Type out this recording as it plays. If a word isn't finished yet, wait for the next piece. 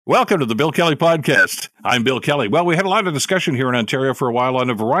Welcome to the Bill Kelly Podcast. I'm Bill Kelly. Well, we had a lot of discussion here in Ontario for a while on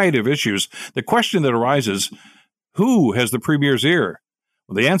a variety of issues. The question that arises, who has the Premier's ear?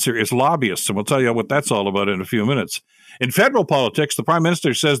 Well, the answer is lobbyists, and we'll tell you what that's all about in a few minutes. In federal politics, the Prime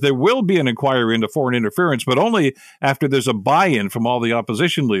Minister says there will be an inquiry into foreign interference, but only after there's a buy-in from all the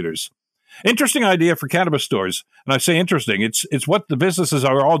opposition leaders. Interesting idea for cannabis stores. And I say interesting. It's what the businesses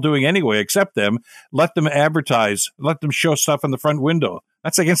are all doing anyway, except them. Let them advertise. Let them show stuff in the front window.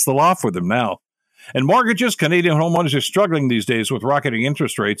 That's against the law for them now. And mortgages, Canadian homeowners are struggling these days with rocketing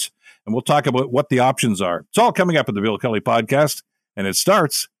interest rates. And we'll talk about what the options are. It's all coming up at the Bill Kelly Podcast. And it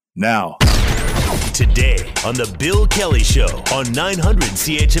starts now. Today on the Bill Kelly Show on 900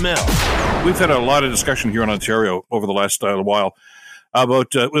 CHML. We've had a lot of discussion here in Ontario over the last while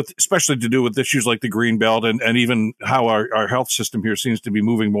about, especially to do with issues like the Green Belt and even how our health system here seems to be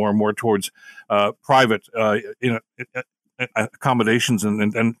moving more and more towards private accommodations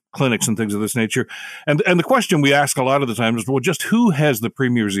and clinics and things of this nature. And the question we ask a lot of the time is, well, just who has the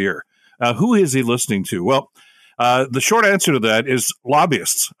Premier's ear? Who is he listening to? Well, the short answer to that is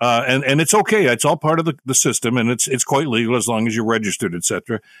lobbyists. And it's okay. It's all part of the system, and it's quite legal as long as you're registered, et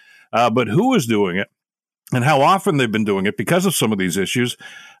cetera. But who is doing it? And how often they've been doing it because of some of these issues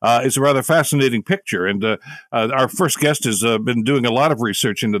is a rather fascinating picture. And our first guest has been doing a lot of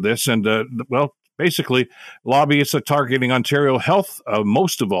research into this. And, basically, lobbyists are targeting Ontario health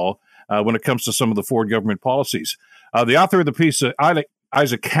most of all when it comes to some of the Ford government policies. The author of the piece,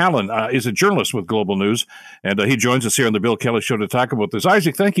 Isaac Callan, is a journalist with Global News, and he joins us here on the Bill Kelly Show to talk about this.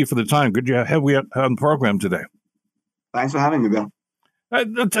 Isaac, thank you for the time. Good to have you on the program today. Thanks for having me, Bill.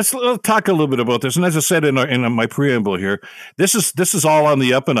 Let's talk a little bit about this. And as I said in my preamble here, this is all on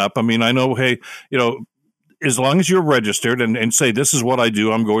the up and up. I mean, I know, hey, as long as you're registered and say, this is what I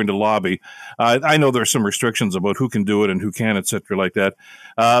do, I'm going to lobby. I know there are some restrictions about who can do it and who can, et cetera, like that.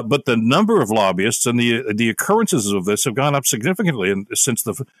 But the number of lobbyists and the occurrences of this have gone up significantly since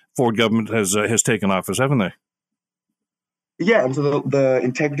the Ford government has taken office, haven't they? Yeah, and so the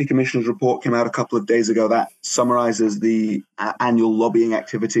Integrity Commissioner's report came out a couple of days ago that summarizes the annual lobbying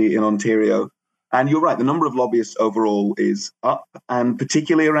activity in Ontario. And you're right, the number of lobbyists overall is up, and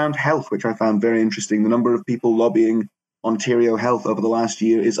particularly around health, which I found very interesting. The number of people lobbying Ontario health over the last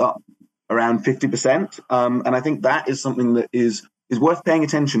year is up around 50%. And I think that is something that is worth paying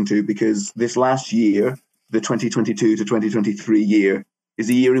attention to, because this last year, the 2022 to 2023 year, is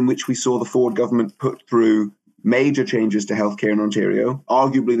a year in which we saw the Ford government put through major changes to healthcare in Ontario,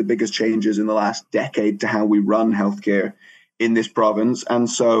 arguably the biggest changes in the last decade to how we run healthcare in this province. And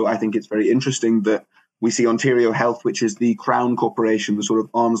so I think it's very interesting that we see Ontario Health, which is the Crown Corporation, the sort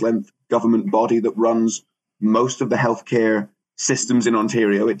of arm's length government body that runs most of the healthcare systems in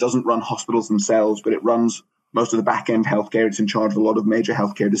Ontario. It doesn't run hospitals themselves, but it runs most of the back end healthcare. It's in charge of a lot of major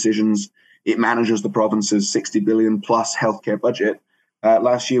healthcare decisions. It manages the province's 60 billion plus healthcare budget.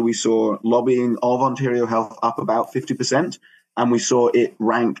 Last year, we saw lobbying of Ontario Health up about 50%, and we saw it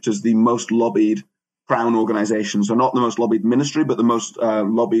ranked as the most lobbied Crown organisation. So not the most lobbied ministry, but the most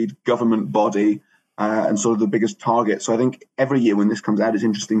lobbied government body, and sort of the biggest target. So I think every year when this comes out, it's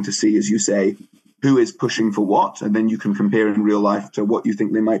interesting to see, as you say, who is pushing for what, and then you can compare in real life to what you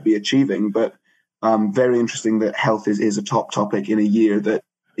think they might be achieving. But very interesting that health is a top topic in a year that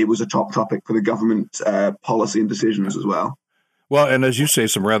it was a top topic for the government policy and decisions as well. Well, and as you say,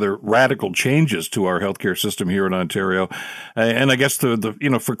 some rather radical changes to our healthcare system here in Ontario. And I guess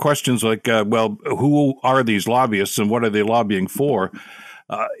for questions like, who are these lobbyists and what are they lobbying for?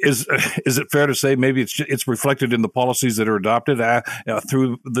 Is it fair to say maybe it's reflected in the policies that are adopted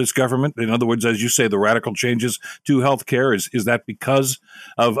through this government? In other words, as you say, the radical changes to healthcare, is that because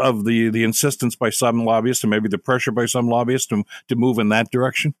of the insistence by some lobbyists and maybe the pressure by some lobbyists to move in that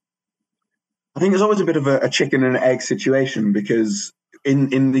direction? I think there's always a bit of a chicken and egg situation, because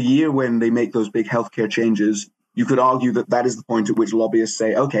in the year when they make those big healthcare changes, you could argue that is the point at which lobbyists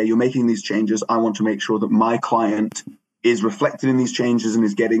say, okay, you're making these changes. I want to make sure that my client is reflected in these changes and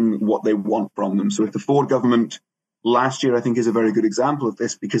is getting what they want from them. So if the Ford government last year, I think, is a very good example of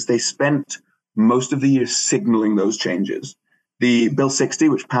this, because they spent most of the year signaling those changes. The Bill 60,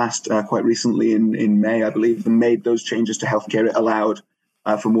 which passed quite recently in May, I believe, and made those changes to healthcare. It allowed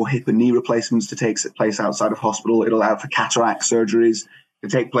for more hip and knee replacements to take place outside of hospital. It allowed for cataract surgeries to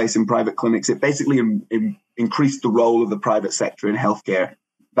take place in private clinics. It basically increased the role of the private sector in healthcare.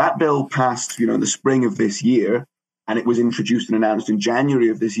 That bill passed, in the spring of this year, and it was introduced and announced in January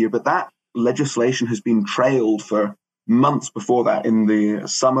of this year. But that legislation has been trailed for months before that. In the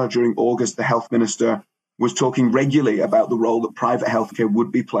summer, during August, the health minister was talking regularly about the role that private healthcare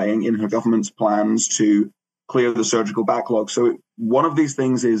would be playing in her government's plans to clear the surgical backlog. So one of these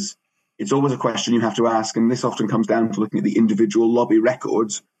things is, it's always a question you have to ask, and this often comes down to looking at the individual lobby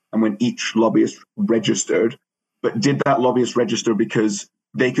records and when each lobbyist registered. But did that lobbyist register because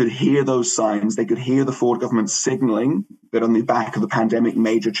they could hear those signs, they could hear the Ford government signaling that on the back of the pandemic,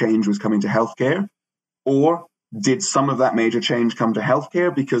 major change was coming to healthcare? Or did some of that major change come to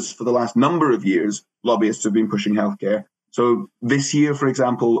healthcare because for the last number of years, lobbyists have been pushing healthcare? So this year, for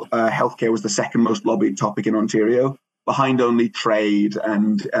example, healthcare was the second most lobbied topic in Ontario, behind only trade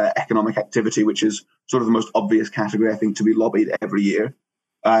and economic activity, which is sort of the most obvious category, I think, to be lobbied every year.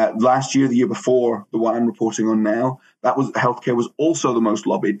 Last year, the year before, the one I'm reporting on now, healthcare was also the most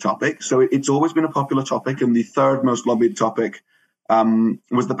lobbied topic. So it's always been a popular topic. And the third most lobbied topic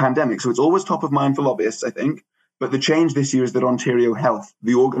was the pandemic. So it's always top of mind for lobbyists, I think. But the change this year is that Ontario Health,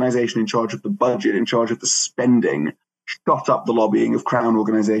 the organisation in charge of the budget, in charge of the spending, shot up the lobbying of Crown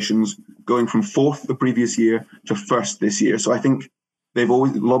organisations, going from fourth the previous year to first this year. So I think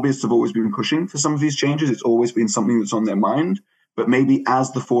lobbyists have always been pushing for some of these changes. It's always been something that's on their mind. But maybe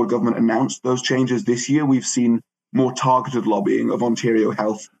as the Ford government announced those changes this year, we've seen more targeted lobbying of Ontario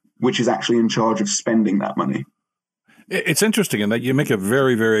Health, which is actually in charge of spending that money. It's interesting in that you make a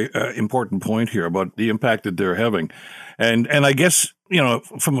very, very important point here about the impact that they're having. And I guess,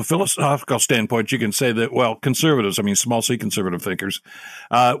 from a philosophical standpoint, you can say that, well, conservatives, small c conservative thinkers,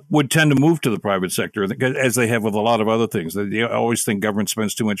 would tend to move to the private sector, as they have with a lot of other things. They always think government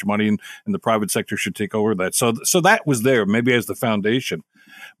spends too much money and the private sector should take over that. So that was there, maybe as the foundation.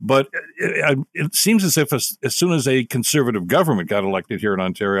 But it seems as if as soon as a conservative government got elected here in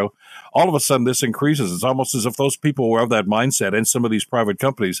Ontario, all of a sudden this increases. It's almost as if those people were of that mindset, and some of these private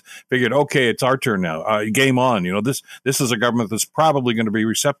companies figured, okay, it's our turn now. Game on. This is a government that's probably going to be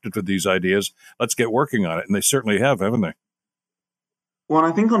receptive to these ideas. Let's get working on it. And they certainly have, haven't they? Well,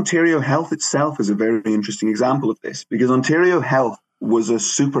 I think Ontario Health itself is a very interesting example of this, because Ontario Health was a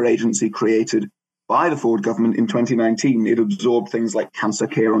super agency created by the Ford government in 2019. It absorbed things like Cancer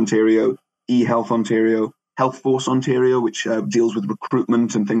Care Ontario, eHealth Ontario, Health Force Ontario, which deals with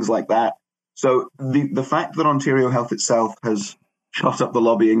recruitment and things like that. So the fact that Ontario Health itself has shot up the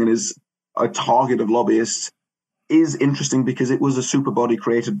lobbying and is a target of lobbyists is interesting, because it was a super body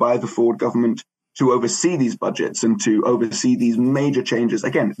created by the Ford government to oversee these budgets and to oversee these major changes.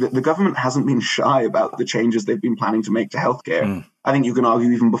 Again, the government hasn't been shy about the changes they've been planning to make to healthcare. I think you can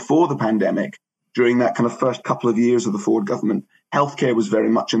argue even before the pandemic, during that kind of first couple of years of the Ford government, healthcare was very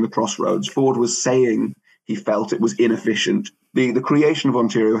much in the crossroads. Ford was saying he felt it was inefficient. The creation of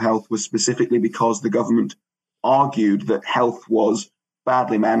Ontario Health was specifically because the government argued that health was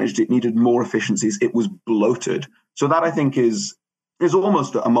badly managed. It needed more efficiencies. It was bloated. So that, I think, is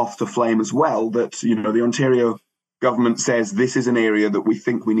almost a moth to flame as well, that, the Ontario government says this is an area that we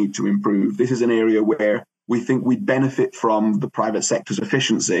think we need to improve. This is an area where we think we benefit from the private sector's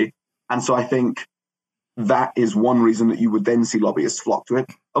efficiency. And so I think that is one reason that you would then see lobbyists flock to it,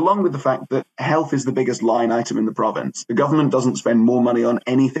 along with the fact that health is the biggest line item in the province. The government doesn't spend more money on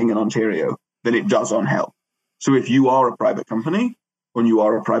anything in Ontario than it does on health. So if you are a private company or you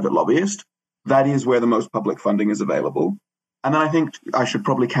are a private lobbyist, that is where the most public funding is available. And then I think I should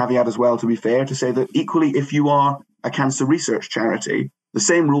probably caveat as well, to be fair, to say that equally, if you are a cancer research charity, the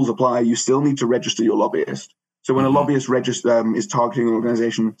same rules apply. You still need to register your lobbyist. So when a lobbyist is targeting an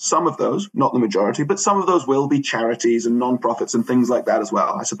organization, some of those, not the majority, but some of those will be charities and non-profits and things like that as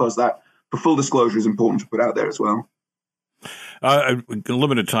well. I suppose that, for full disclosure, is important to put out there as well.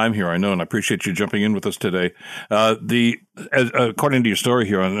 Limited time here, I know, and I appreciate you jumping in with us today. According to your story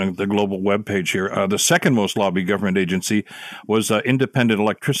here on the global webpage here, the second most lobbied government agency was independent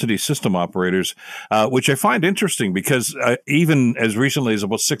electricity system operators, which I find interesting because even as recently as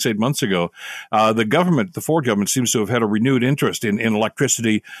about 6-8 months ago, the Ford government seems to have had a renewed interest in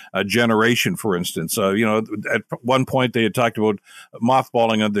electricity generation, for instance. At one point they had talked about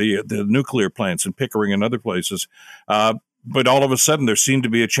mothballing of the nuclear plants in Pickering and other places. But all of a sudden, there seemed to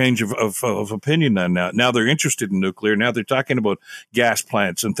be a change of opinion on that. Now they're interested in nuclear. Now they're talking about gas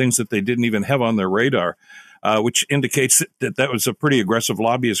plants and things that they didn't even have on their radar, which indicates that was a pretty aggressive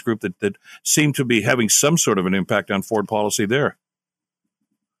lobbyist group that seemed to be having some sort of an impact on Ford policy there.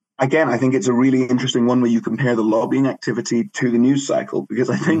 Again, I think it's a really interesting one where you compare the lobbying activity to the news cycle, because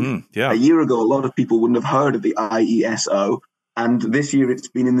I think a year ago, a lot of people wouldn't have heard of the IESO. And this year, it's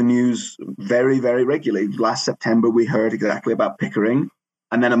been in the news very, very regularly. Last September, we heard exactly about Pickering.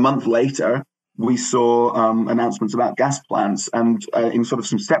 And then a month later, we saw announcements about gas plants. And in sort of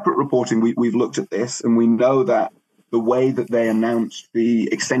some separate reporting, we've looked at this. And we know that the way that they announced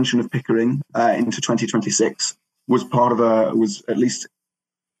the extension of Pickering into 2026 was at least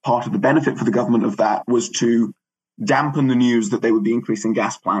part of the benefit for the government of that was to dampen the news that they would be increasing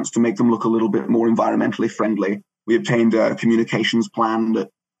gas plants to make them look a little bit more environmentally friendly. We obtained a communications plan that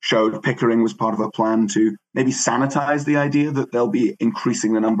showed Pickering was part of a plan to maybe sanitize the idea that they'll be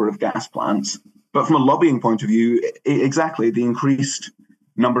increasing the number of gas plants. But from a lobbying point of view, exactly, the increased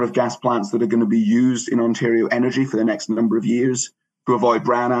number of gas plants that are going to be used in Ontario energy for the next number of years to avoid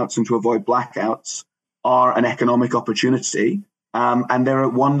brownouts and to avoid blackouts are an economic opportunity. And they're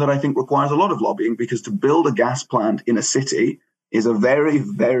one that I think requires a lot of lobbying, because to build a gas plant in a city is a very,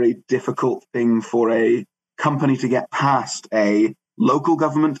 very difficult thing for a company to get past a local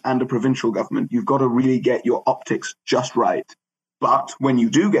government and a provincial government. You've got to really get your optics just right. But when you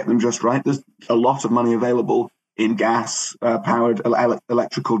do get them just right, there's a lot of money available in gas-powered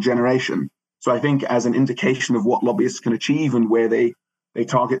electrical generation. So I think as an indication of what lobbyists can achieve and where they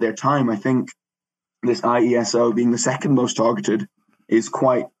target their time, I think this IESO being the second most targeted is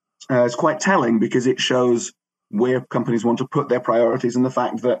quite telling, because it shows where companies want to put their priorities and the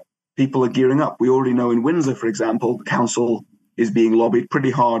fact that people are gearing up. We already know in Windsor, for example, the council is being lobbied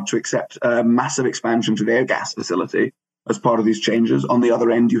pretty hard to accept a massive expansion to their gas facility as part of these changes. On the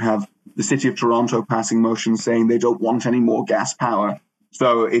other end, you have the City of Toronto passing motions saying they don't want any more gas power.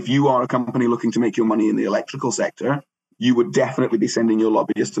 So if you are a company looking to make your money in the electrical sector, you would definitely be sending your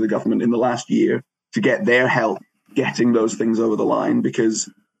lobbyists to the government in the last year to get their help getting those things over the line,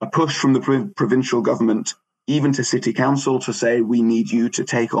 because a push from the provincial government, even to city council, to say we need you to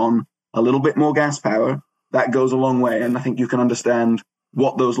take on a little bit more gas power, that goes a long way. And I think you can understand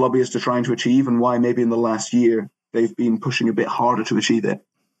what those lobbyists are trying to achieve and why maybe in the last year they've been pushing a bit harder to achieve it.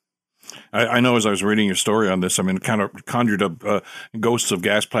 I know as I was reading your story on this, I mean, it kind of conjured up ghosts of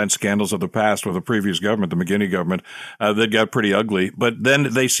gas plant scandals of the past with the previous government, the McGuinty government, that got pretty ugly. But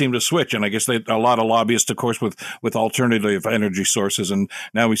then they seem to switch. And I guess a lot of lobbyists, of course, with alternative energy sources. And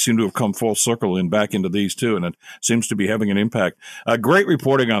now we seem to have come full circle and back into these too. And it seems to be having an impact. Great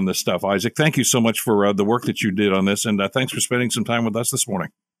reporting on this stuff, Isaac. Thank you so much for the work that you did on this. And thanks for spending some time with us this morning.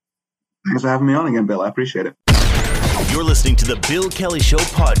 Thanks for having me on again, Bill. I appreciate it. You're listening to the Bill Kelly Show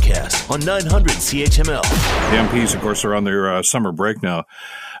podcast on 900 CHML. The MPs, of course, are on their summer break now.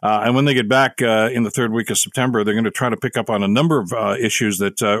 And when they get back in the third week of September, they're going to try to pick up on a number of issues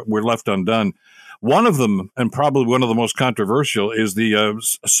that were left undone. One of them, and probably one of the most controversial, is the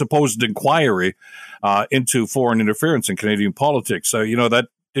supposed inquiry into foreign interference in Canadian politics. That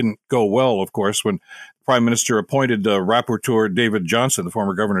didn't go well, of course, when the Prime Minister appointed Rapporteur David Johnston, the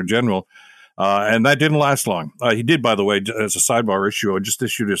former Governor General. And that didn't last long. He did, by the way, as a sidebar issue, just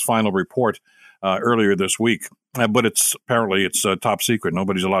issued his final report earlier this week. But it's top secret.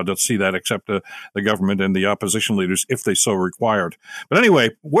 Nobody's allowed to see that except the government and the opposition leaders, if they so required. But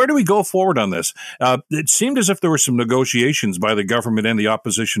anyway, where do we go forward on this? It seemed as if there were some negotiations by the government and the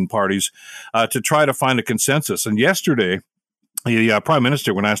opposition parties to try to find a consensus. And yesterday, the Prime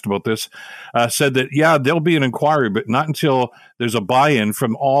Minister, when asked about this, said that, there'll be an inquiry, but not until there's a buy-in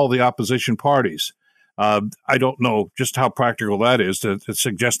from all the opposition parties. I don't know just how practical that is to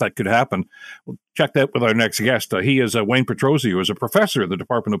suggest that could happen. We'll check that with our next guest. He is Wayne Petrozzi, who is a professor at the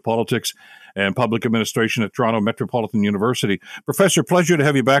Department of Politics and Public Administration at Toronto Metropolitan University. Professor, pleasure to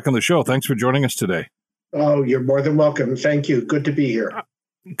have you back on the show. Thanks for joining us today. Oh, you're more than welcome. Thank you. Good to be here.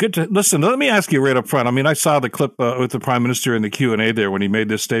 Good to listen. Let me ask you right up front. I mean, I saw the clip with the Prime Minister in the Q&A there when he made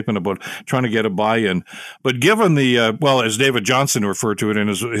this statement about trying to get a buy-in. But given the, as David Johnston referred to it in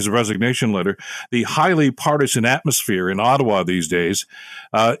his resignation letter, the highly partisan atmosphere in Ottawa these days,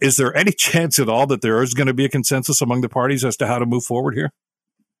 is there any chance at all that there is going to be a consensus among the parties as to how to move forward here?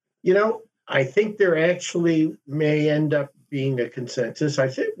 I think there actually may end up being a consensus. I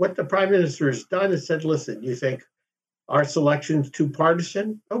think what the Prime Minister has done is said, listen, you think our selection's too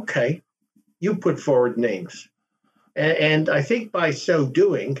partisan? Okay, you put forward names. And I think by so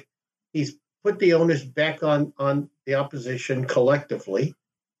doing, he's put the onus back on the opposition collectively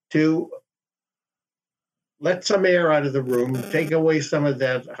to let some air out of the room, take away some of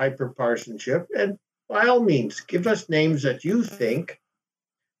that hyper-partisanship, and by all means, give us names that you think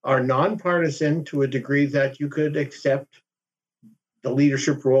are nonpartisan to a degree that you could accept the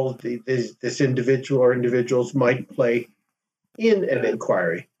leadership role this individual or individuals might play in an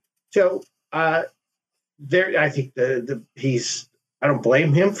inquiry. So I think I don't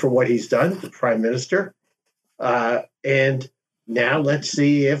blame him for what he's done, the Prime Minister. And now let's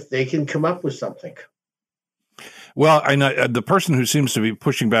see if they can come up with something. Well, I know the person who seems to be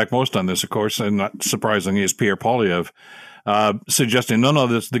pushing back most on this, of course, and not surprisingly, is Pierre Poilievre. suggesting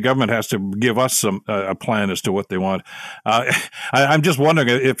the government has to give us a plan as to what they want. I'm just wondering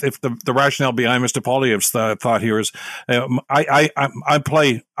if the rationale behind Mr. Poilievre's thought here is, I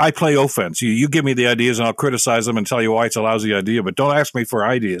play offense. You give me the ideas and I'll criticize them and tell you why it's a lousy idea, but don't ask me for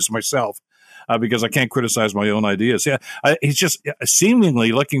ideas myself. Because I can't criticize my own ideas. Yeah, he's just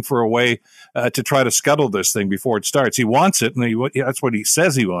seemingly looking for a way to try to scuttle this thing before it starts. He wants it, and that's what he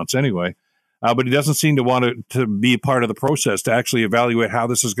says he wants anyway. But he doesn't seem to want it to be part of the process to actually evaluate how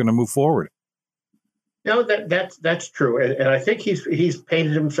this is going to move forward. No, that's true, and I think he's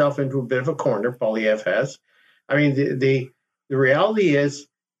painted himself into a bit of a corner. Poilievre has. I mean, the reality is,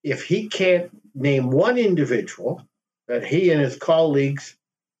 if he can't name one individual that he and his colleagues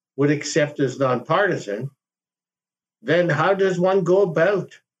would accept as nonpartisan, then how does one go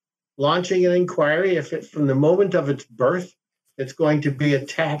about launching an inquiry if from the moment of its birth, it's going to be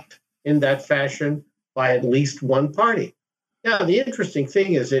attacked in that fashion by at least one party? Now, the interesting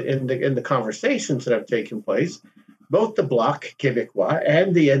thing is that in the conversations that have taken place, both the Bloc Québécois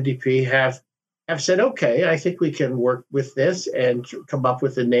and the NDP have said, okay, I think we can work with this and come up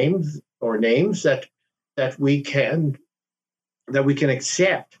with the names that we can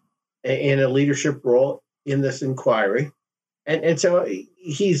accept in a leadership role in this inquiry. And so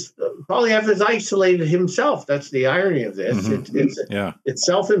Poilievre has isolated himself. That's the irony of this. Mm-hmm. It's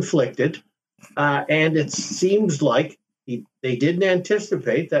self-inflicted. And it seems like they didn't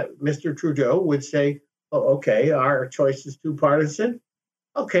anticipate that Mr. Trudeau would say, oh, okay, our choice is too partisan.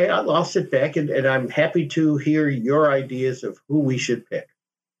 Okay, I'll sit back and I'm happy to hear your ideas of who we should pick.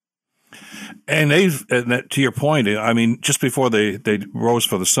 And to your point, I mean, just before they rose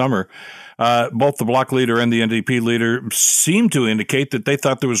for the summer, both the Bloc leader and the NDP leader seemed to indicate that they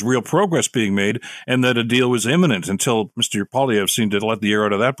thought there was real progress being made and that a deal was imminent until Mr. Poilievre seemed to let the air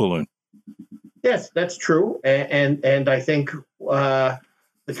out of that balloon. Yes, that's true. And I think the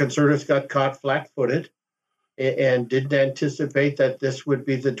Conservatives got caught flat-footed and didn't anticipate that this would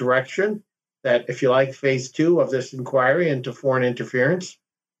be the direction, that, if you like, phase 2 of this inquiry into foreign interference,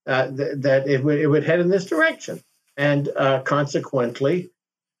 that it would head in this direction. And consequently,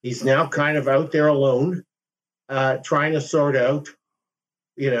 he's now kind of out there alone, trying to sort out,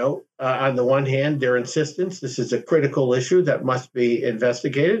 on the one hand, their insistence this is a critical issue that must be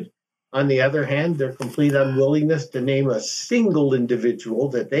investigated. On the other hand, their complete unwillingness to name a single individual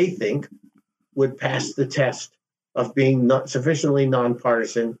that they think would pass the test of being not sufficiently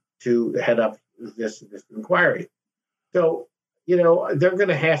nonpartisan to head up this inquiry. So, he's going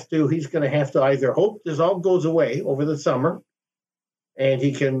to have to either hope this all goes away over the summer and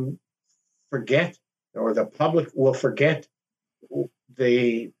he can forget, or the public will forget,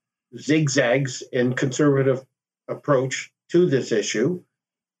 the zigzags in Conservative approach to this issue.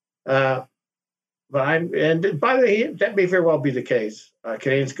 But by the way, that may very well be the case.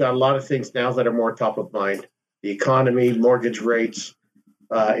 Canadians got a lot of things now that are more top of mind. The economy, mortgage rates,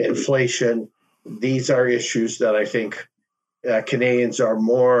 inflation. These are issues that I think Canadians are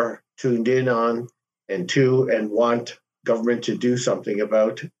more tuned in on and want government to do something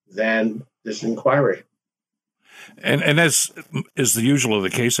about than this inquiry. And as is the usual of the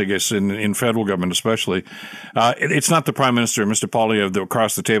case, I guess, in federal government especially, it's not the Prime Minister and Mr. Poilievre that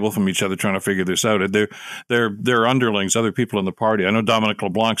across the table from each other trying to figure this out. They're underlings, other people in the party. I know Dominic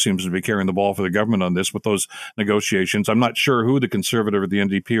LeBlanc seems to be carrying the ball for the government on this with those negotiations. I'm not sure who the Conservative or the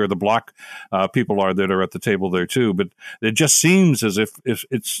NDP or the Bloc people are that are at the table there too, but it just seems as if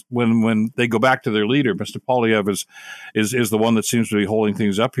it's when they go back to their leader, Mr. Poilievre is the one that seems to be holding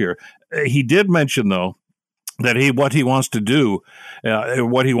things up here. He did mention, though, that what he wants to do,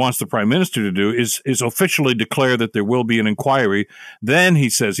 what he wants the Prime Minister to do is officially declare that there will be an inquiry. Then he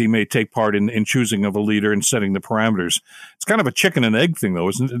says he may take part in choosing of a leader and setting the parameters. It's kind of a chicken and egg thing, though,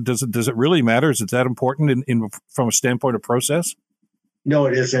 isn't it? Does it really matter? Is it that important from a standpoint of process? No,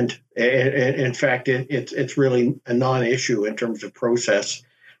 it isn't. In fact, it's really a non-issue in terms of process.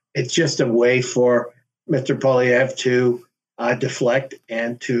 It's just a way for Mr. Poilievre to deflect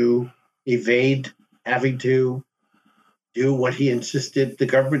and to evade having to do what he insisted the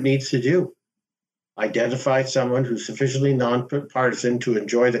government needs to do: identify someone who's sufficiently nonpartisan to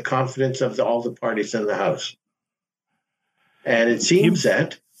enjoy the confidence of all the parties in the House. And it seems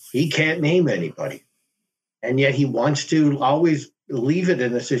that he can't name anybody. And yet he wants to always leave it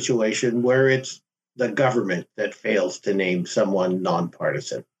in a situation where it's the government that fails to name someone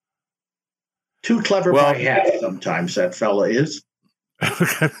nonpartisan. Too clever by half sometimes, that fella is.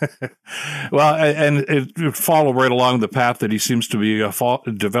 Well, and it followed right along the path that he seems to be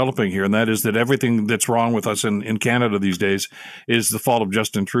developing here, and that is that everything that's wrong with us in Canada these days is the fault of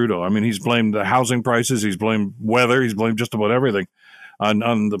Justin Trudeau. I mean, he's blamed the housing prices, he's blamed weather, he's blamed just about everything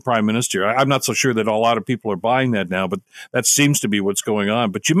on the Prime Minister. I'm not so sure that a lot of people are buying that now, but that seems to be what's going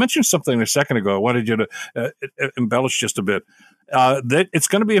on. But you mentioned something a second ago. I wanted you to embellish just a bit. That it's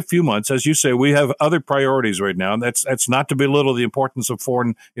going to be a few months. As you say, we have other priorities right now, and that's not to belittle the importance of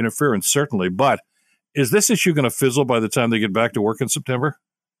foreign interference, certainly. But is this issue going to fizzle by the time they get back to work in September?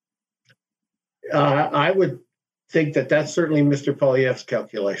 I would think that that's certainly Mr. Poilievre's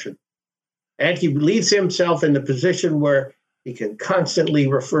calculation. And he leaves himself in the position where he can constantly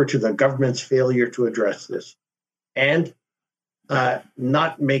refer to the government's failure to address this and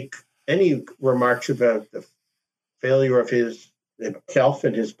not make any remarks about the failure of himself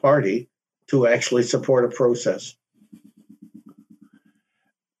and his party to actually support a process.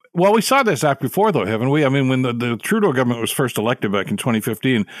 Well, we saw this act before, though, haven't we? I mean, when the Trudeau government was first elected back in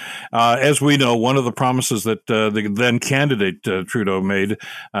 2015, as we know, one of the promises that the then candidate Trudeau made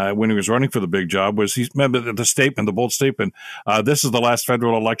when he was running for the big job was, remember the bold statement, this is the last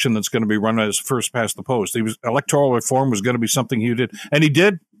federal election that's going to be run as first past the post. Electoral reform was going to be something he did, and he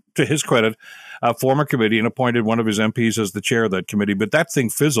did, to his credit, form a committee and appointed one of his MPs as the chair of that committee. But that thing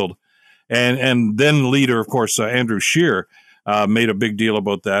fizzled. And then leader, of course, Andrew Scheer, made a big deal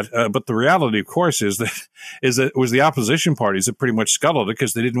about that. But the reality, of course, is that it was the opposition parties that pretty much scuttled it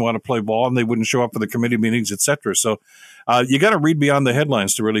because they didn't want to play ball and they wouldn't show up for the committee meetings, et cetera. So you got to read beyond the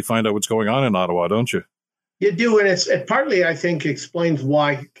headlines to really find out what's going on in Ottawa, don't you? You do, and it partly, I think, explains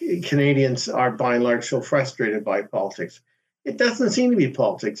why Canadians are, by and large, so frustrated by politics. It doesn't seem to be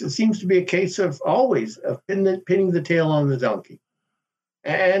politics. It seems to be a case of always of pinning the tail on the donkey.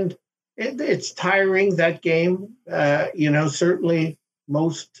 And it's tiring, that game. Certainly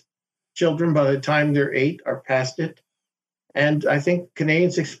most children, by the time they're 8, are past it. And I think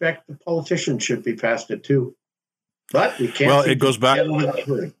Canadians expect the politicians should be past it too. But we can't. Well, it goes back.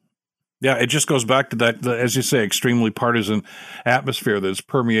 Yeah, it just goes back to that, as you say, extremely partisan atmosphere that's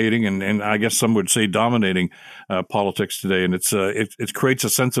permeating and I guess some would say dominating politics today. And it creates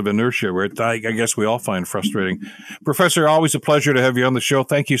a sense of inertia where I guess we all find frustrating. Professor, always a pleasure to have you on the show.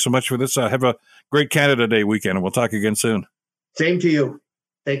 Thank you so much for this. Have a great Canada Day weekend, and we'll talk again soon. Same to you.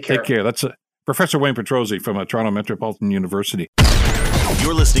 Take care. Take care. That's Professor Wayne Petrozzi from Toronto Metropolitan University.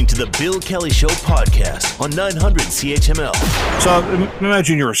 You're listening to the Bill Kelly Show podcast on 900 CHML. So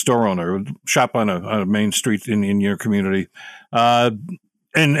imagine you're a store owner, shop on a main street in your community,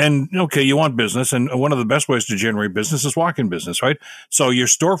 and okay, you want business, and one of the best ways to generate business is walk-in business, right? So your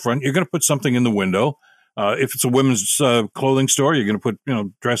storefront, you're going to put something in the window. If it's a women's clothing store, you're going to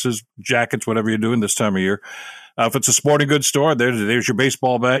put dresses, jackets, whatever you're doing this time of year. If it's a sporting goods store, there's your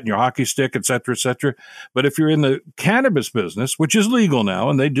baseball bat and your hockey stick, et cetera, et cetera. But if you're in the cannabis business, which is legal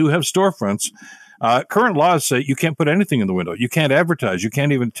now, and they do have storefronts, current laws say you can't put anything in the window. You can't advertise. You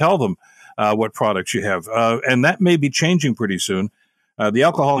can't even tell them what products you have. And that may be changing pretty soon. The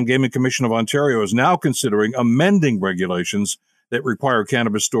Alcohol and Gaming Commission of Ontario is now considering amending regulations that require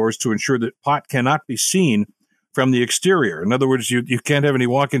cannabis stores to ensure that pot cannot be seen from the exterior. In other words, you can't have any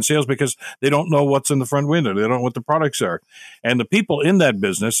walk-in sales because they don't know what's in the front window. They don't know what the products are. And the people in that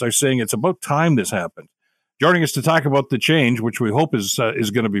business are saying it's about time this happened. Joining us to talk about the change, which we hope is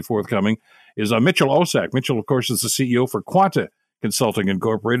going to be forthcoming, is Mitchell Osak. Mitchell, of course, is the CEO for Quanta Consulting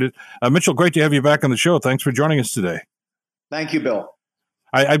Incorporated. Mitchell, great to have you back on the show. Thanks for joining us today. Thank you, Bill.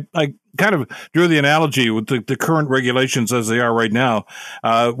 I kind of drew the analogy with the current regulations as they are right now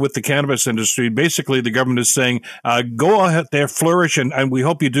with the cannabis industry. Basically, the government is saying, go ahead there, flourish, and we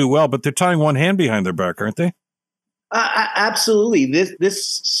hope you do well, but they're tying one hand behind their back, aren't they? Absolutely.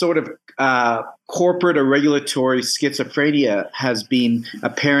 This sort of corporate or regulatory schizophrenia has been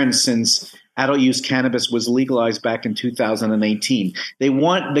apparent since adult use cannabis was legalized back in 2018.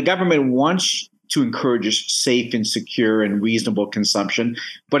 The government wants to encourage safe and secure and reasonable consumption.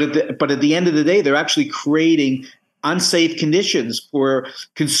 But at the end of the day, they're actually creating unsafe conditions for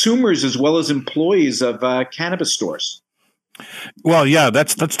consumers as well as employees of cannabis stores. Well, yeah,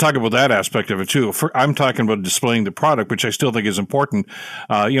 let's talk about that aspect of it too. I'm talking about displaying the product, which I still think is important.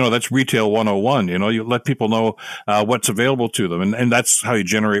 That's retail 101. You let people know what's available to them, and that's how you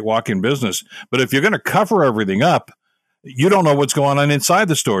generate walk-in business. But if you're going to cover everything up, you don't know what's going on inside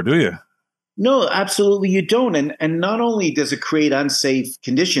the store, do you? No, absolutely you don't. And not only does it create unsafe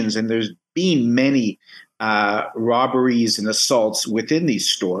conditions, and there's been many robberies and assaults within these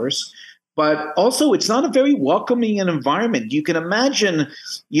stores, But also, it's not a very welcoming environment. You can imagine,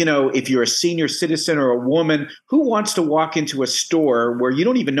 if you're a senior citizen or a woman who wants to walk into a store where you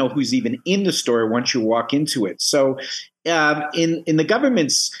don't even know who's even in the store once you walk into it. So in the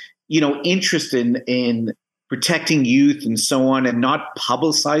government's, interest in protecting youth and so on and not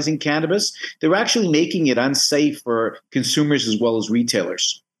publicizing cannabis, they're actually making it unsafe for consumers as well as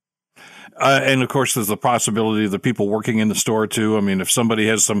retailers. And of course, there's the possibility of the people working in the store too. I mean, if somebody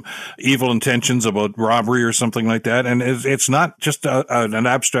has some evil intentions about robbery or something like that, and it's not just an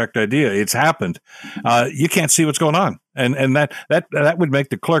abstract idea; it's happened. You can't see what's going on, and that would make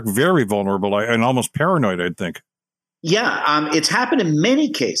the clerk very vulnerable and almost paranoid, I'd think. Yeah, it's happened in many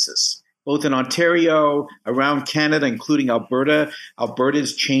cases, both in Ontario, around Canada, including Alberta.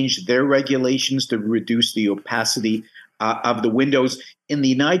 Alberta's changed their regulations to reduce the opacity of the windows. In the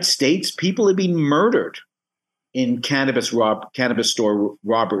United States, people have been murdered in cannabis store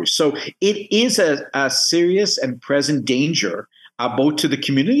robberies. So it is a serious and present danger, both to the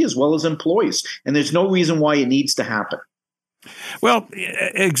community as well as employees. And there's no reason why it needs to happen. Well,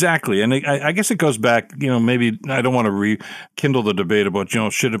 exactly. And I guess it goes back, maybe I don't want to rekindle the debate about,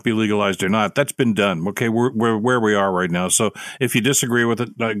 should it be legalized or not? That's been done. Okay, we're where we are right now. So if you disagree with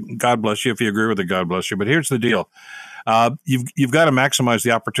it, God bless you. If you agree with it, God bless you. But here's the deal. You've got to maximize the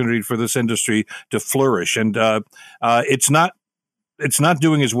opportunity for this industry to flourish, and it's not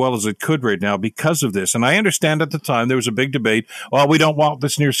doing as well as it could right now because of this. And I understand at the time there was a big debate. Well, we don't want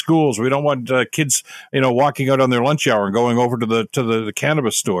this near schools. We don't want kids, walking out on their lunch hour and going over to the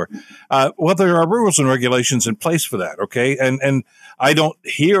cannabis store. Well, there are rules and regulations in place for that. Okay, and I don't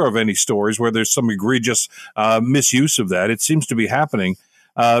hear of any stories where there's some egregious misuse of that. It seems to be happening.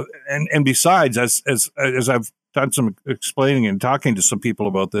 And besides, as I've done some explaining and talking to some people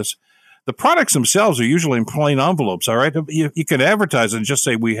about this, the products themselves are usually in plain envelopes. All right, you can advertise and just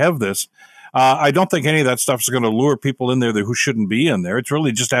say we have this. I don't think any of that stuff is going to lure people in there who shouldn't be in there. It's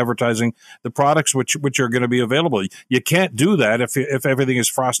really just advertising the products which are going to be available. You can't do that if everything is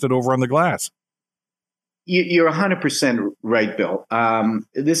frosted over on the glass. You're 100% right, Bill.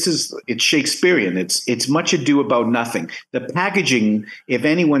 It's Shakespearean. It's much ado about nothing. The packaging, if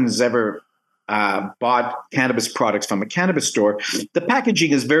anyone's ever bought cannabis products from a cannabis store, the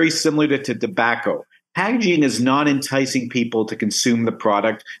packaging is very similar to tobacco. Packaging is not enticing people to consume the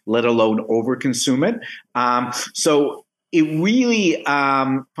product, let alone overconsume it. So it really,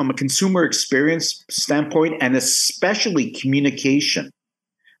 from a consumer experience standpoint, and especially communication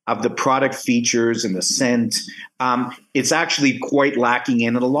of the product features and the scent, it's actually quite lacking.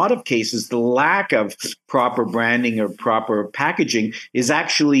 And in a lot of cases, the lack of proper branding or proper packaging is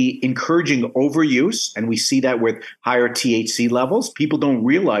actually encouraging overuse. And we see that with higher THC levels. People don't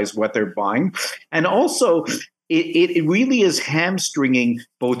realize what they're buying. And also, it really is hamstringing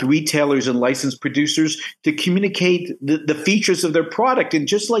both retailers and licensed producers to communicate the features of their product. And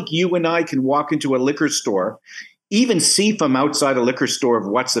just like you and I can walk into a liquor store, even see from outside a liquor store of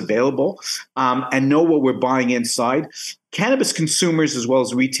what's available, and know what we're buying inside, cannabis consumers as well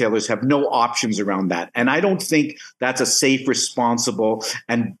as retailers have no options around that. And I don't think that's a safe, responsible,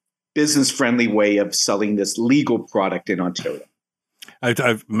 and business-friendly way of selling this legal product in Ontario.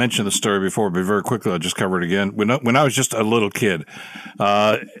 I've mentioned the story before, but very quickly I'll just cover it again. When I was just a little kid,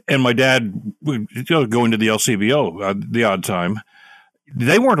 and my dad would go into the LCBO the odd time,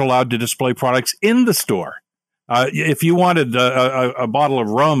 they weren't allowed to display products in the store. If you wanted a bottle of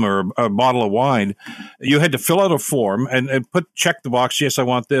rum or a bottle of wine, you had to fill out a form and check the box, yes, I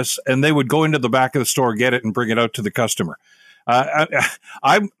want this, and they would go into the back of the store, get it, and bring it out to the customer.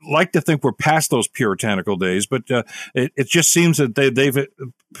 I like to think we're past those puritanical days, but it just seems that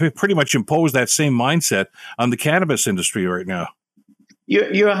they've pretty much imposed that same mindset on the cannabis industry right now.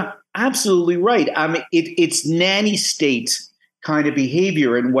 You're absolutely right. I mean, it's nanny state kind of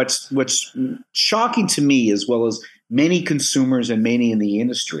behavior. And what's shocking to me, as well as many consumers and many in the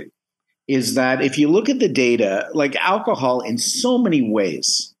industry, is that if you look at the data, like alcohol in so many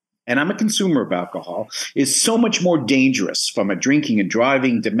ways, and I'm a consumer of alcohol, is so much more dangerous from a drinking and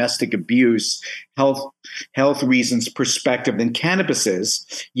driving, domestic abuse, health reasons perspective than cannabis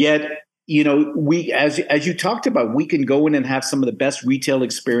is. Yet, we, as you talked about, we can go in and have some of the best retail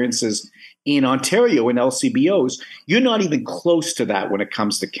experiences in Ontario in LCBOs. You're not even close to that when it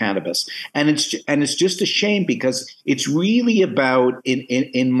comes to cannabis, and it's just a shame, because it's really about,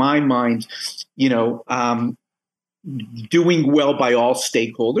 in my mind, doing well by all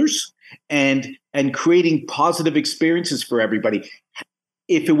stakeholders and creating positive experiences for everybody.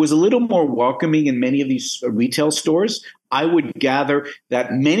 If it was a little more welcoming in many of these retail stores, I would gather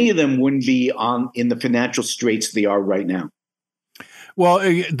that many of them wouldn't be in the financial straits they are right now. Well,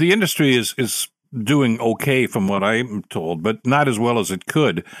 the industry is doing okay from what I'm told, but not as well as it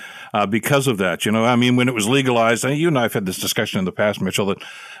could because of that. I mean, when it was legalized, you and I have had this discussion in the past, Mitchell, that,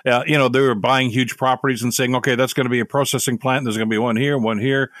 they were buying huge properties and saying, okay, that's going to be a processing plant. There's going to be one here, one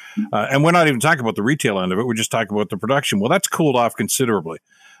here. And we're not even talking about the retail end of it. We're just talking about the production. Well, that's cooled off considerably.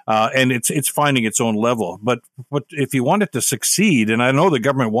 And it's finding its own level. But if you want it to succeed, and I know the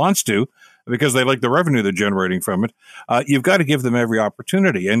government wants to, because they like the revenue they're generating from it, you've got to give them every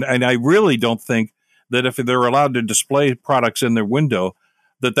opportunity. And I really don't think that if they're allowed to display products in their window,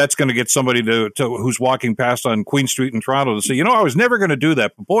 that's going to get somebody to who's walking past on Queen Street in Toronto to say, I was never going to do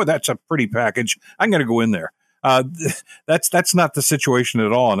that, but boy, that's a pretty package. I'm going to go in there. That's not the situation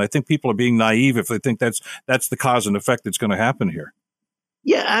at all. And I think people are being naive if they think that's the cause and effect that's going to happen here.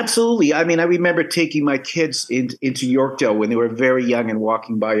 Yeah, absolutely. I mean, I remember taking my kids into Yorkdale when they were very young and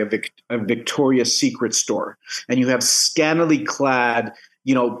walking by a Victoria's Secret store. And you have scantily clad,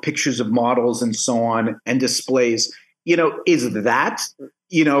 pictures of models and so on and displays. Is that,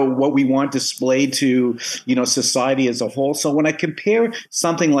 what we want displayed to, society as a whole? So when I compare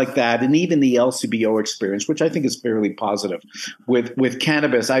something like that, and even the LCBO experience, which I think is fairly positive with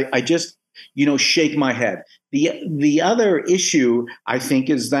cannabis, I just, shake my head. The other issue, I think,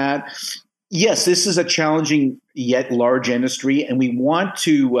 is that, yes, this is a challenging yet large industry, and we want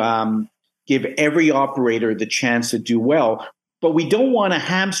to give every operator the chance to do well. But we don't want to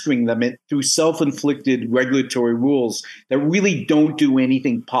hamstring them through self-inflicted regulatory rules that really don't do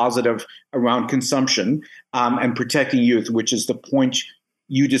anything positive around consumption and protecting youth, which is the point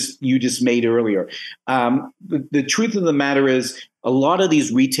you just made earlier. The truth of the matter is, a lot of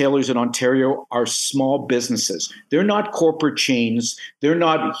these retailers in Ontario are small businesses. They're not corporate chains. They're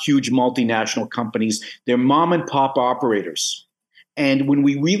not huge multinational companies. They're mom and pop operators. And when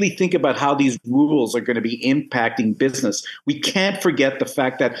we really think about how these rules are going to be impacting business, we can't forget the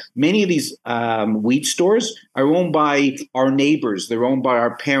fact that many of these weed stores are owned by our neighbors. They're owned by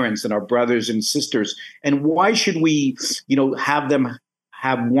our parents and our brothers and sisters. And why should we, have them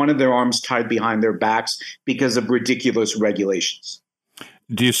have one of their arms tied behind their backs because of ridiculous regulations?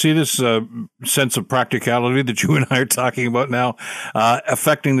 Do you see this sense of practicality that you and I are talking about now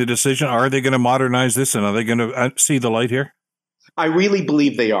affecting the decision? Are they going to modernize this, and are they going to see the light here? I really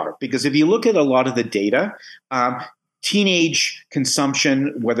believe they are, because if you look at a lot of the data, teenage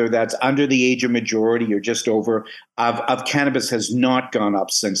consumption, whether that's under the age of majority or just over, of cannabis has not gone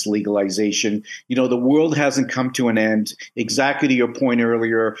up since legalization. The world hasn't come to an end. Exactly to your point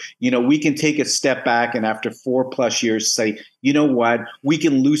earlier, we can take a step back and after 4+ years say, what, we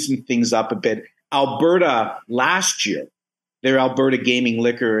can loosen things up a bit. Alberta last year, their Alberta Gaming,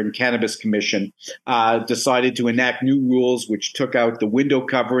 Liquor and Cannabis Commission decided to enact new rules which took out the window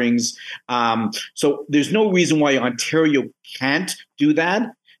coverings. So there's no reason why Ontario can't do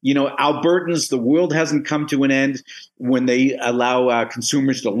that. Albertans, the world hasn't come to an end when they allow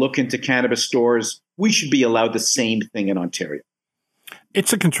consumers to look into cannabis stores. We should be allowed the same thing in Ontario.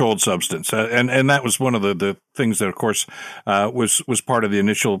 It's a controlled substance, and that was one of the things that, of course, was part of the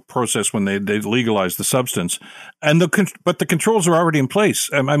initial process when they legalized the substance. But the controls are already in place.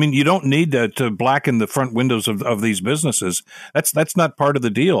 I mean, you don't need to blacken the front windows of these businesses. That's not part of the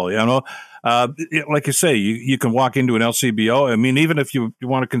deal. Like you say, you can walk into an LCBO. I mean, even if you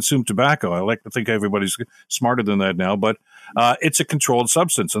want to consume tobacco, I like to think everybody's smarter than that now, but it's a controlled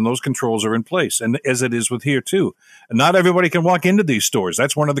substance, and those controls are in place, and as it is with here too. And not everybody can walk into these stores.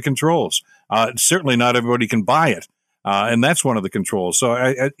 That's one of the controls. Certainly not everybody can buy it, and that's one of the controls.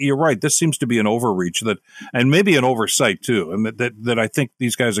 So you're right. This seems to be an overreach and maybe an oversight too, and that I think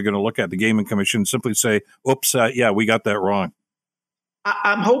these guys are going to look at the Gaming Commission and simply say, "Oops, we got that wrong."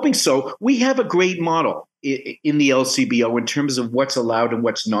 I'm hoping so. We have a great model in the LCBO in terms of what's allowed and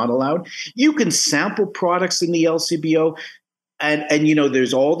what's not allowed. You can sample products in the LCBO. And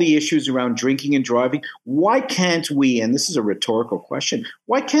there's all the issues around drinking and driving. Why can't we, and this is a rhetorical question,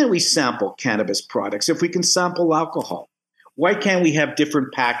 why can't we sample cannabis products if we can sample alcohol? Why can't we have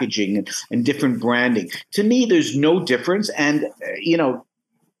different packaging and different branding? To me, there's no difference. And,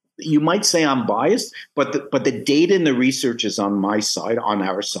 you might say I'm biased, but the data and the research is on my side, on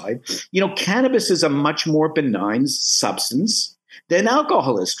our side. Cannabis is a much more benign substance than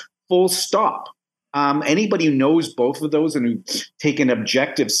alcohol is, full stop. Anybody who knows both of those and who take an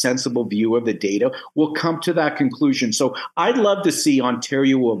objective, sensible view of the data will come to that conclusion. So I'd love to see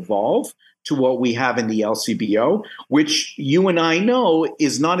Ontario evolve to what we have in the LCBO, which you and I know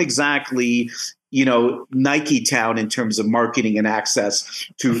is not exactly, Nike town in terms of marketing and access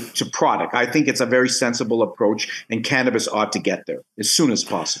to product. I think it's a very sensible approach, and cannabis ought to get there as soon as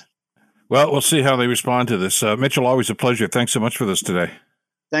possible. Well, we'll see how they respond to this. Mitchell, always a pleasure. Thanks so much for this today.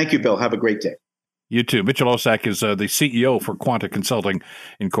 Thank you, Bill. Have a great day. You too. Mitchell Osak is the CEO for Quanta Consulting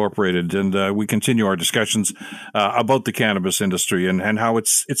Incorporated, and we continue our discussions about the cannabis industry and how it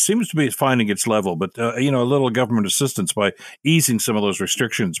seems to be finding its level. But, a little government assistance by easing some of those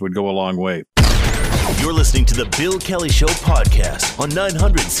restrictions would go a long way. You're listening to the Bill Kelly Show podcast on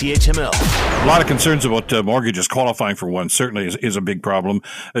 900 CHML. A lot of concerns about mortgages. Qualifying for one certainly is a big problem.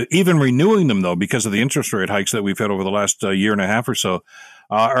 Even renewing them, though, because of the interest rate hikes that we've had over the last year and a half or so,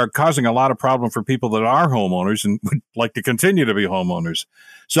 are causing a lot of problem for people that are homeowners and would like to continue to be homeowners.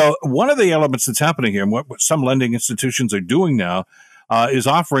 So one of the elements that's happening here, and what some lending institutions are doing now, is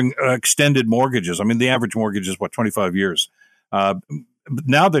offering extended mortgages. I mean, the average mortgage is, 25 years.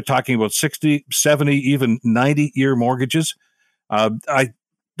 Now they're talking about 60, 70, even 90-year mortgages. I'm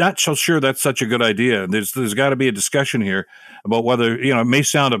not so sure that's such a good idea. There's got to be a discussion here about whether, it may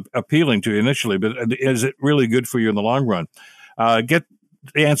sound appealing to you initially, but is it really good for you in the long run? Get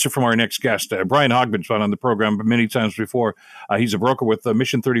the answer from our next guest. Brian Hogben's been on the program many times before. He's a broker with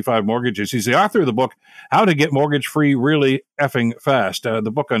Mission35 Mortgages. He's the author of the book, How to Get Mortgage-Free Really Effing Fast, the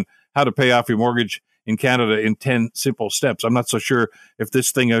book on how to pay off your mortgage in Canada in 10 simple steps. I'm not so sure if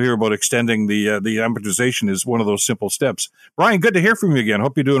this thing I hear about extending the amortization is one of those simple steps. Brian, good to hear from you again.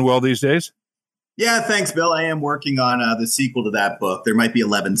 Hope you're doing well these days. Yeah, thanks, Bill. I am working on the sequel to that book. There might be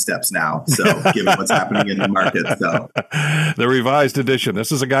 11 steps now, so given what's happening in the market. So, the revised edition.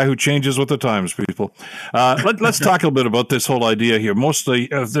 This is a guy who changes with the times, people. Let's talk a little bit about this whole idea here, mostly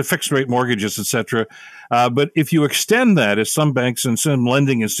the fixed rate mortgages, et cetera. But if you extend that, as some banks and some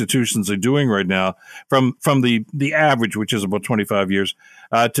lending institutions are doing right now, from the average, which is about 25 years,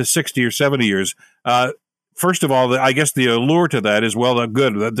 to 60 or 70 years, first of all, I guess the allure to that is, well,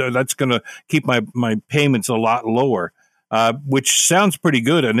 good. That's going to keep my payments a lot lower, which sounds pretty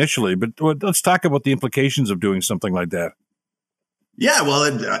good initially. But let's talk about the implications of doing something like that. Yeah, well,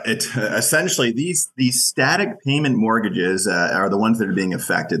 it essentially these static payment mortgages are the ones that are being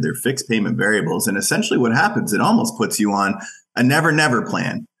affected. They're fixed payment variables, and essentially what happens, it almost puts you on a never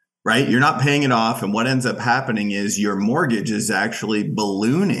plan. Right? You're not paying it off. And what ends up happening is your mortgage is actually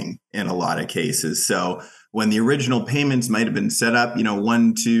ballooning in a lot of cases. So when the original payments might have been set up,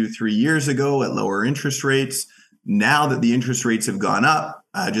 1, 2, 3 years ago at lower interest rates, now that the interest rates have gone up,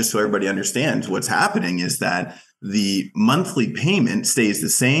 just so everybody understands what's happening is that the monthly payment stays the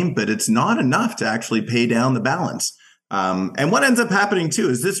same, but it's not enough to actually pay down the balance. And what ends up happening too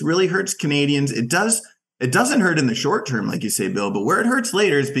is this really hurts Canadians. It doesn't hurt in the short term, like you say, Bill, but where it hurts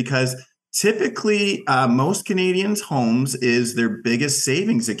later is because typically most Canadians' homes is their biggest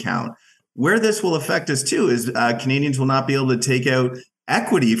savings account. Where this will affect us too is Canadians will not be able to take out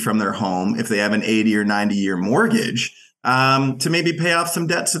equity from their home if they have an 80 or 90-year mortgage to maybe pay off some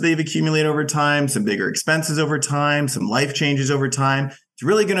debts that they've accumulated over time, some bigger expenses over time, some life changes over time. It's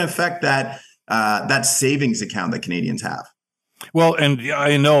really going to affect that savings account that Canadians have. Well, and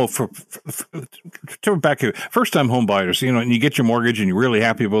I know to back here, first-time home buyers, and you get your mortgage and you're really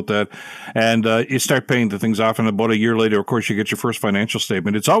happy about that, and you start paying the things off, and about a year later, of course, you get your first financial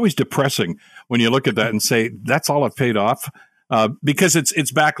statement. It's always depressing when you look at that and say, that's all I've paid off, because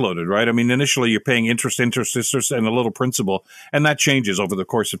it's backloaded, right? I mean, initially you're paying interest, and a little principal, and that changes over the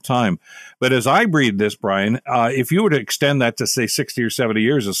course of time. But as I read this, Brian, if you were to extend that to, say, 60 or 70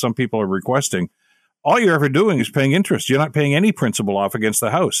 years, as some people are requesting, all you're ever doing is paying interest. You're not paying any principal off against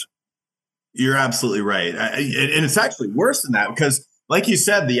the house. You're absolutely right. And it's actually worse than that because, like you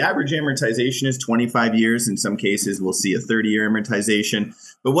said, the average amortization is 25 years. In some cases, we'll see a 30-year amortization.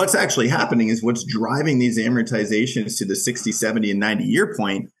 But what's actually happening is what's driving these amortizations to the 60, 70, and 90-year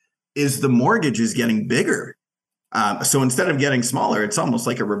point is the mortgage is getting bigger. So instead of getting smaller, it's almost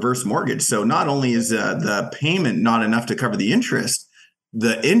like a reverse mortgage. So not only is the payment not enough to cover the interest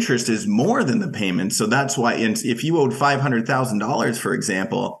is more than the payment. So that's why if you owed $500,000, for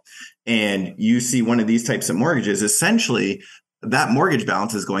example, and you see one of these types of mortgages, essentially that mortgage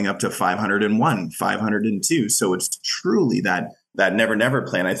balance is going up to 501, 502. So it's truly that never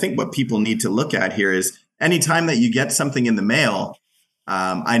plan. I think what people need to look at here is anytime that you get something in the mail,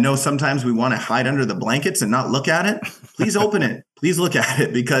 I know sometimes we want to hide under the blankets and not look at it. Please open it. Please look at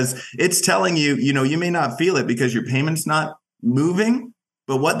it because it's telling you, you may not feel it because your payment's not moving.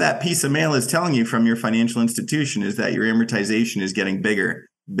 But what that piece of mail is telling you from your financial institution is that your amortization is getting bigger,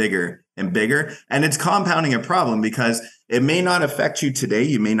 and bigger. And it's compounding a problem because it may not affect you today.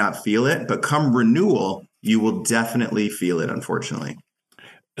 You may not feel it, but come renewal, you will definitely feel it, unfortunately.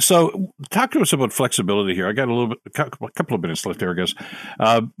 So, talk to us about flexibility here. I got a couple of minutes left here, I guess.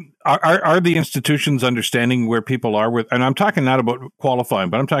 Are the institutions understanding where people are with? And I'm talking not about qualifying,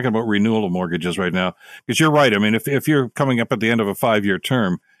 but I'm talking about renewal of mortgages right now. Because you're right. I mean, if you're coming up at the end of a 5-year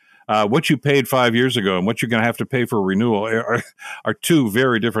term, what you paid 5 years ago and what you're going to have to pay for renewal are two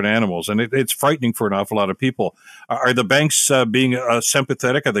very different animals, and it's frightening for an awful lot of people. Are the banks being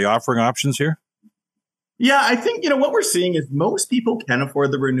sympathetic? Are they offering options here? Yeah, I think, what we're seeing is most people can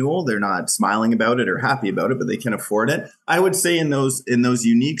afford the renewal. They're not smiling about it or happy about it, but they can afford it. I would say in those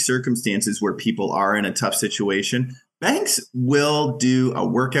unique circumstances where people are in a tough situation, banks will do a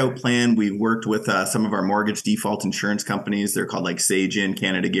workout plan. We've worked with some of our mortgage default insurance companies. They're called like Cdn,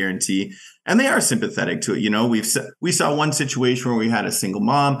 Canada Guarantee, and they are sympathetic to it. We saw one situation where we had a single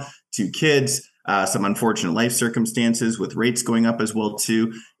mom, 2 kids, some unfortunate life circumstances with rates going up as well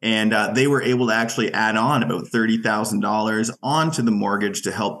too. And they were able to actually add on about $30,000 onto the mortgage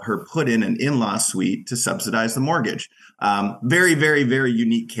to help her put in an in-law suite to subsidize the mortgage. Very, very, very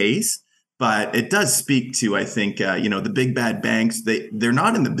unique case. But it does speak to, I think, the big bad banks. They're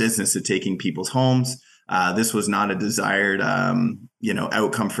not in the business of taking people's homes. This was not a desired,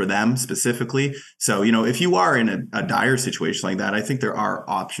 outcome for them specifically. So, if you are in a dire situation like that, I think there are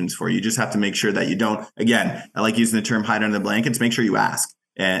options for you. You just have to make sure that you don't, again, I like using the term hide under the blankets, make sure you ask,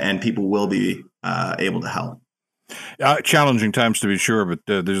 and people will be able to help. Challenging times to be sure, but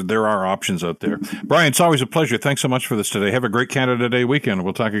there are options out there. Brian, it's always a pleasure. Thanks so much for this today. Have a great Canada Day weekend.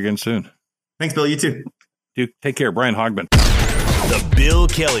 We'll talk again soon. Thanks, Bill. You too. Take care. Brian Hogben. The Bill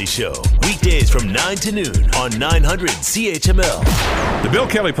Kelly Show, weekdays from 9 to noon on 900 CHML. The Bill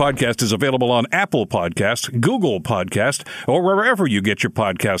Kelly Podcast is available on Apple Podcast, Google Podcast, or wherever you get your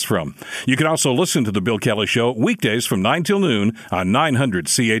podcasts from. You can also listen to The Bill Kelly Show weekdays from 9 till noon on 900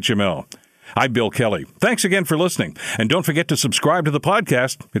 CHML. I'm Bill Kelly. Thanks again for listening. And don't forget to subscribe to the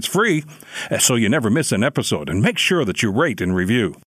podcast. It's free, so you never miss an episode. And make sure that you rate and review.